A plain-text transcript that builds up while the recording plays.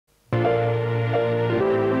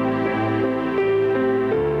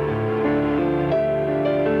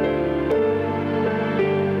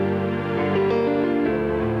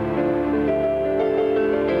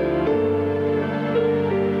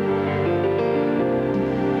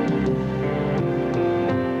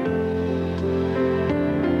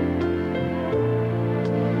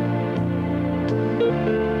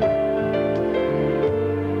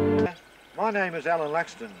My name is Alan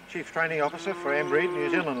Laxton, Chief Training Officer for Ambreed New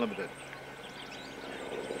Zealand Limited.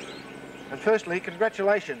 And firstly,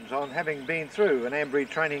 congratulations on having been through an Ambreed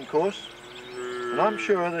training course, and I'm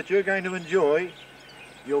sure that you're going to enjoy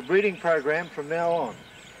your breeding program from now on.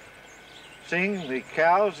 Seeing the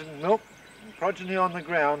cows and milk and progeny on the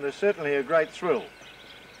ground is certainly a great thrill.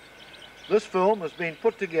 This film has been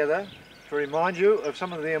put together to remind you of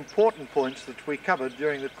some of the important points that we covered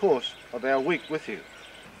during the course of our week with you.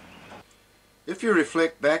 If you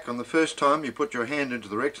reflect back on the first time you put your hand into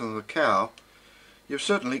the rectum of a cow, you've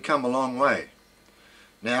certainly come a long way.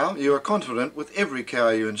 Now you are confident with every cow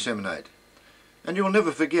you inseminate, and you will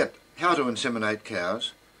never forget how to inseminate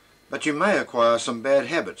cows, but you may acquire some bad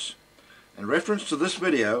habits, and reference to this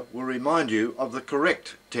video will remind you of the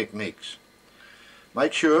correct techniques.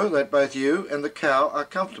 Make sure that both you and the cow are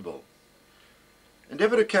comfortable.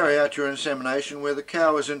 Endeavour to carry out your insemination where the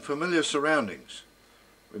cow is in familiar surroundings.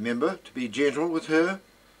 Remember to be gentle with her,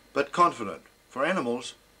 but confident, for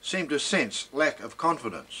animals seem to sense lack of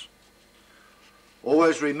confidence.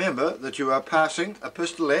 Always remember that you are passing a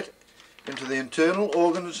pistolette into the internal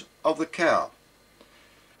organs of the cow.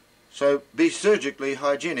 So be surgically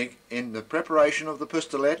hygienic in the preparation of the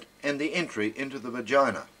pistolette and the entry into the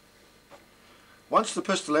vagina. Once the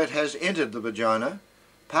pistolette has entered the vagina,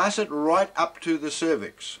 pass it right up to the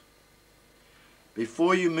cervix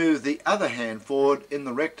before you move the other hand forward in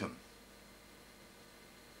the rectum.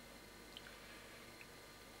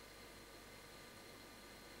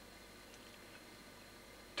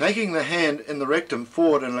 Taking the hand in the rectum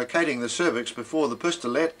forward and locating the cervix before the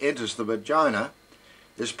pistolette enters the vagina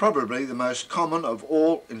is probably the most common of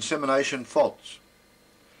all insemination faults.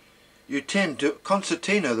 You tend to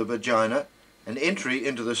concertina the vagina, and entry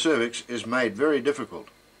into the cervix is made very difficult.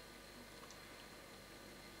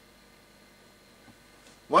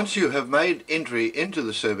 Once you have made entry into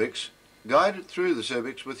the cervix, guide it through the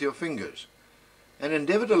cervix with your fingers and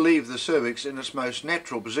endeavour to leave the cervix in its most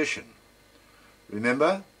natural position.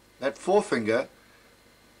 Remember that forefinger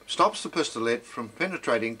stops the pistolette from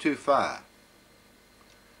penetrating too far.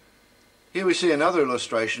 Here we see another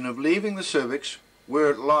illustration of leaving the cervix where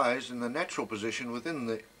it lies in the natural position within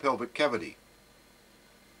the pelvic cavity.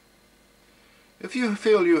 If you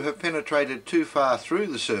feel you have penetrated too far through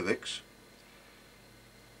the cervix,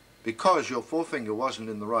 because your forefinger wasn't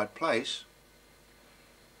in the right place,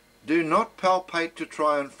 do not palpate to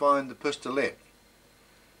try and find the pistolette.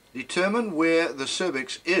 Determine where the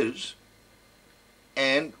cervix is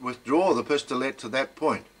and withdraw the pistolette to that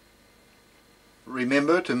point.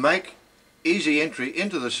 Remember to make easy entry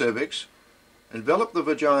into the cervix, envelop the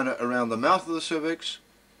vagina around the mouth of the cervix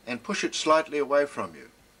and push it slightly away from you.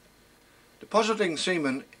 Depositing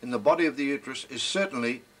semen in the body of the uterus is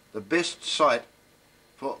certainly the best site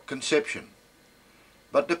for conception,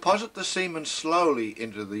 but deposit the semen slowly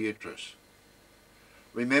into the uterus.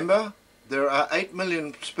 Remember, there are 8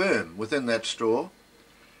 million sperm within that straw,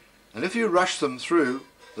 and if you rush them through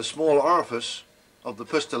the small orifice of the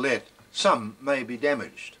pistolette, some may be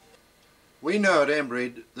damaged. We know at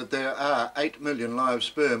Ambreed that there are 8 million live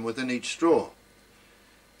sperm within each straw.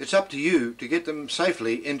 It's up to you to get them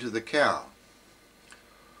safely into the cow.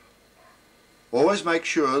 Always make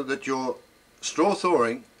sure that your straw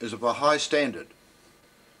thawing is of a high standard.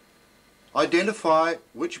 Identify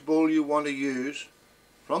which bull you want to use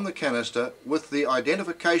from the canister with the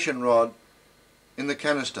identification rod in the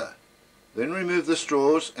canister. Then remove the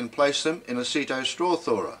straws and place them in a CETO straw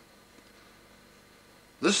thawer.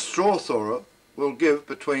 This straw thawer will give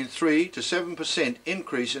between 3 to 7%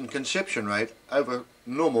 increase in conception rate over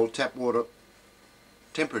normal tap water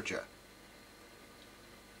temperature.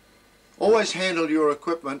 Always handle your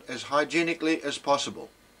equipment as hygienically as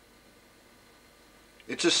possible.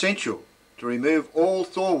 It's essential to remove all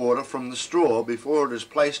thaw water from the straw before it is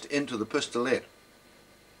placed into the pistolette.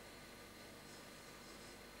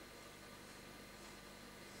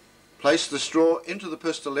 Place the straw into the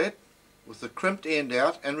pistolette with the crimped end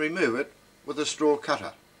out and remove it with a straw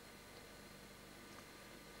cutter.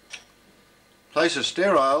 Place a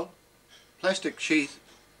sterile plastic sheath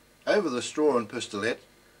over the straw and pistolette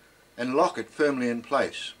and lock it firmly in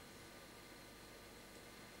place.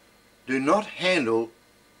 Do not handle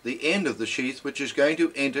the end of the sheath which is going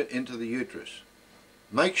to enter into the uterus.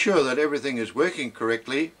 Make sure that everything is working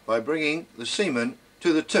correctly by bringing the semen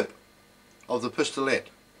to the tip of the pistolette.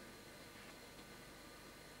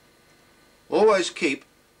 Always keep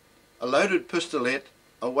a loaded pistolette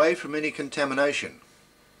away from any contamination.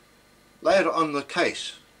 Lay it on the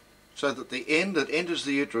case so that the end that enters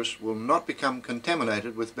the uterus will not become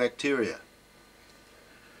contaminated with bacteria.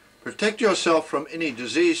 Protect yourself from any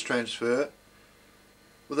disease transfer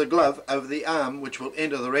with a glove over the arm which will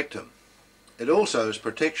enter the rectum. It also is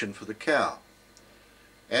protection for the cow.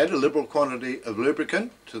 Add a liberal quantity of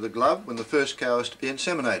lubricant to the glove when the first cow is to be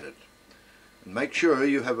inseminated. And make sure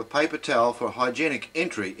you have a paper towel for hygienic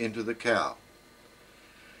entry into the cow.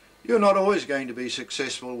 You're not always going to be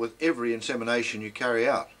successful with every insemination you carry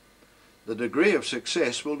out. The degree of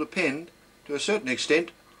success will depend, to a certain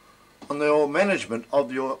extent, on the management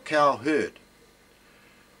of your cow herd.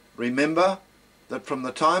 Remember that from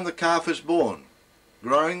the time the calf is born,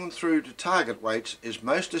 growing them through to target weights is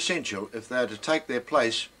most essential if they are to take their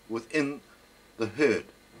place within the herd.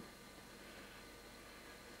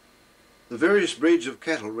 The various breeds of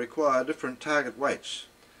cattle require different target weights,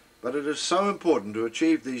 but it is so important to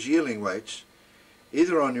achieve these yearling weights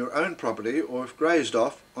either on your own property or if grazed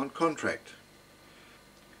off on contract.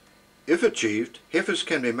 If achieved, heifers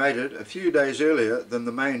can be mated a few days earlier than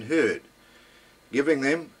the main herd, giving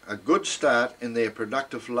them a good start in their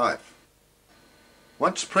productive life.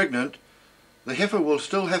 Once pregnant, the heifer will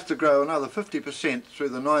still have to grow another 50% through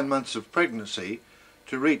the 9 months of pregnancy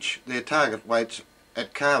to reach their target weights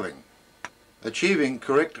at calving. Achieving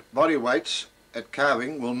correct body weights at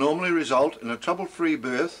calving will normally result in a trouble-free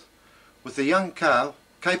birth with the young calf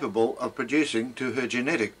capable of producing to her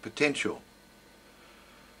genetic potential.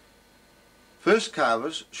 First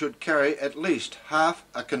calvers should carry at least half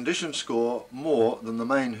a condition score more than the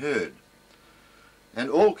main herd,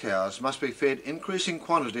 and all cows must be fed increasing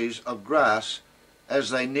quantities of grass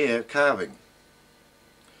as they near calving,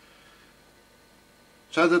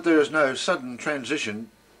 so that there is no sudden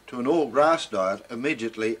transition to an all-grass diet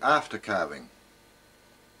immediately after calving.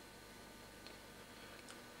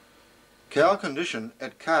 Cow condition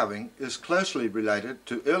at calving is closely related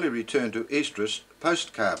to early return to estrus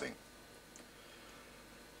post-calving.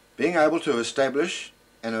 Being able to establish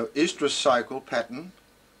an estrus cycle pattern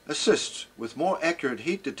assists with more accurate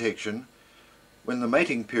heat detection when the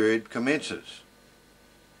mating period commences.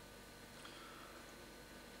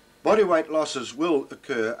 Body weight losses will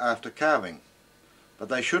occur after calving, but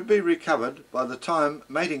they should be recovered by the time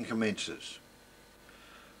mating commences.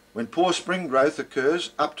 When poor spring growth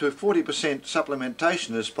occurs, up to 40%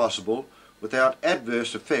 supplementation is possible without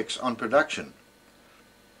adverse effects on production.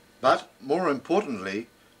 But more importantly,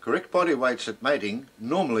 correct body weights at mating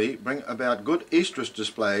normally bring about good estrus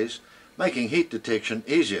displays, making heat detection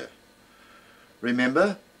easier.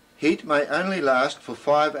 Remember, heat may only last for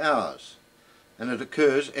 5 hours, and it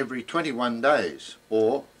occurs every 21 days,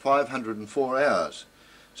 or 504 hours,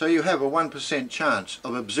 so you have a 1% chance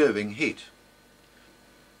of observing heat.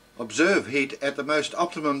 Observe heat at the most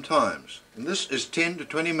optimum times, and this is 10 to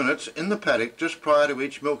 20 minutes in the paddock just prior to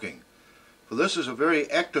each milking, for this is a very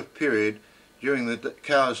active period during the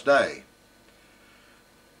cow's day.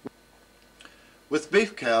 With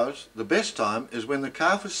beef cows, the best time is when the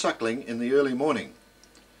calf is suckling in the early morning.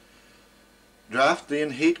 Draft the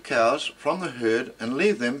in-heat cows from the herd and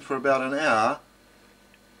leave them for about an hour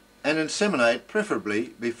and inseminate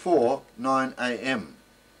preferably before 9 AM,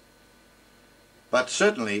 but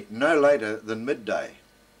certainly no later than midday.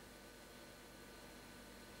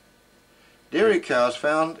 Dairy cows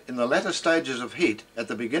found in the latter stages of heat at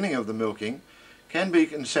the beginning of the milking can be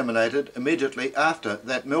inseminated immediately after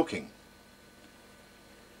that milking.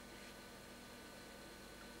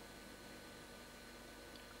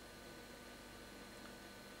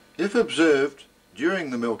 If observed during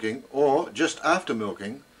the milking or just after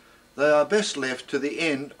milking, they are best left to the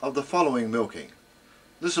end of the following milking.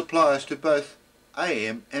 This applies to both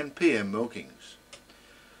AM and PM milkings.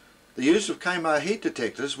 The use of KMAR heat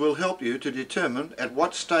detectors will help you to determine at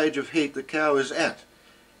what stage of heat the cow is at,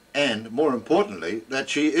 and more importantly, that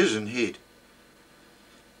she is in heat.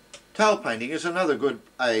 Tail painting is another good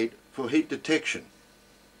aid for heat detection.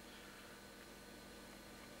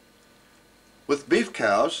 With beef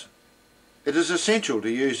cows, it is essential to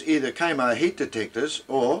use either KMAR heat detectors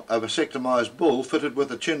or a vasectomized bull fitted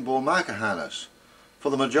with a chin ball marker harness, for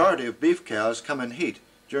the majority of beef cows come in heat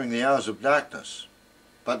during the hours of darkness.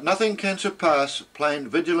 But nothing can surpass plain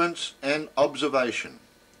vigilance and observation.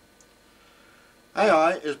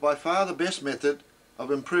 AI is by far the best method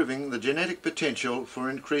of improving the genetic potential for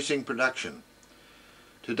increasing production.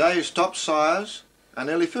 Today's top sires are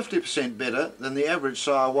nearly 50% better than the average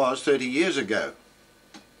sire was 30 years ago.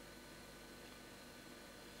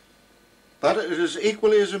 But it is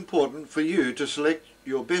equally as important for you to select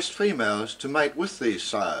your best females to mate with these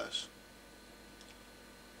sires.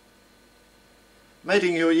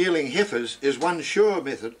 Mating your yearling heifers is one sure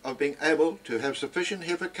method of being able to have sufficient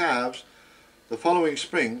heifer calves the following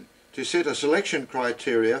spring to set a selection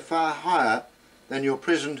criteria far higher than your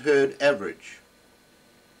present herd average.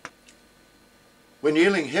 When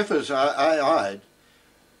yearling heifers are AI'd,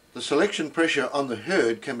 the selection pressure on the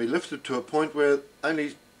herd can be lifted to a point where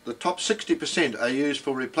only the top 60% are used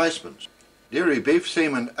for replacements. Dairy beef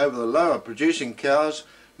semen over the lower producing cows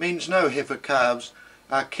means no heifer calves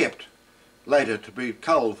are kept later to be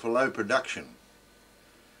culled for low production.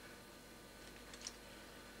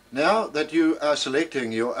 Now that you are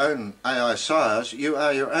selecting your own AI sires, you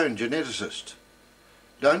are your own geneticist.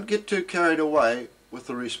 Don't get too carried away with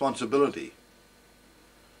the responsibility.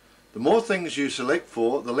 The more things you select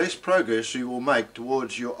for, the less progress you will make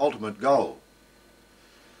towards your ultimate goal.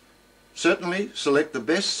 Certainly select the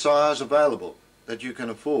best sires available that you can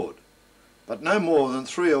afford, but no more than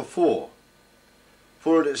 3 or 4,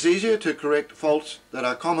 for it is easier to correct faults that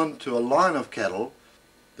are common to a line of cattle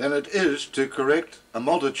than it is to correct a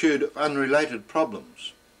multitude of unrelated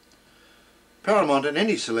problems. Paramount in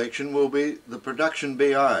any selection will be the production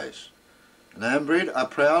BIs. And AMBRED are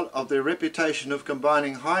proud of their reputation of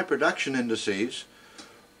combining high production indices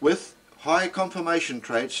with high conformation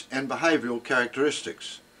traits and behavioural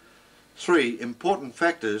characteristics, 3 important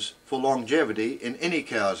factors for longevity in any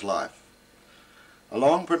cow's life. A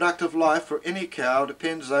long productive life for any cow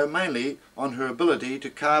depends though mainly on her ability to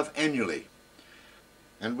calve annually.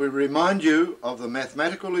 And we remind you of the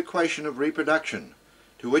mathematical equation of reproduction,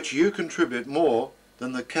 to which you contribute more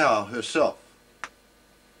than the cow herself.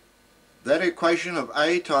 That equation of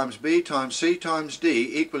A times B times C times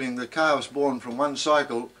D equaling the calves born from one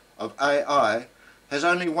cycle of AI has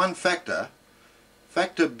only one factor,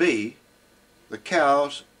 factor B, the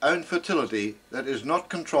cow's own fertility that is not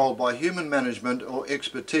controlled by human management or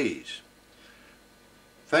expertise.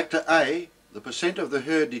 Factor A, the percent of the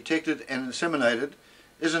herd detected and inseminated,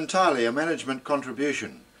 is entirely a management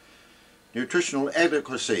contribution. Nutritional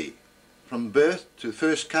adequacy from birth to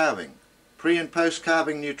first calving. Pre- and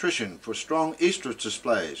post-calving nutrition for strong estrus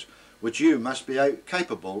displays, which you must be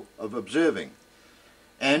capable of observing,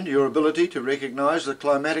 and your ability to recognise the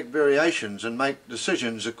climatic variations and make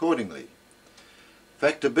decisions accordingly.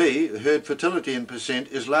 Factor B, the herd fertility in percent,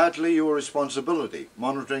 is largely your responsibility,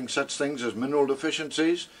 monitoring such things as mineral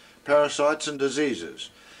deficiencies, parasites and diseases.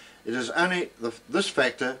 It is only this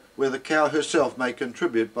factor where the cow herself may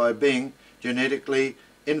contribute by being genetically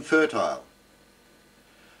infertile.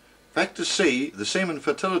 Factor C, the semen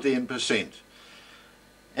fertility in percent.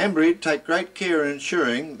 AMBRED take great care in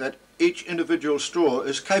ensuring that each individual straw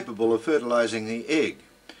is capable of fertilizing the egg.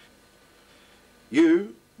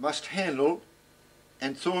 You must handle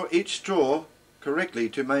and thaw each straw correctly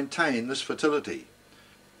to maintain this fertility.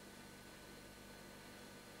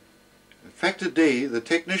 Factor D, the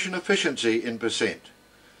technician efficiency in percent,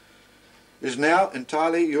 is now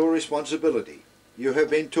entirely your responsibility. You have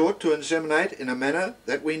been taught to inseminate in a manner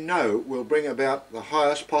that we know will bring about the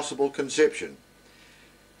highest possible conception,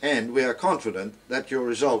 and we are confident that your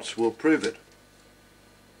results will prove it.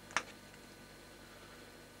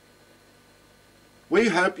 We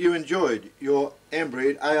hope you enjoyed your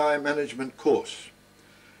AMBRED AI management course,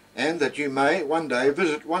 and that you may one day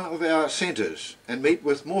visit one of our centres and meet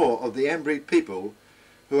with more of the AMBRED people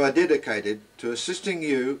who are dedicated to assisting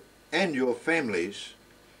you and your families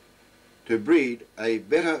to breed a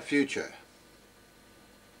better future.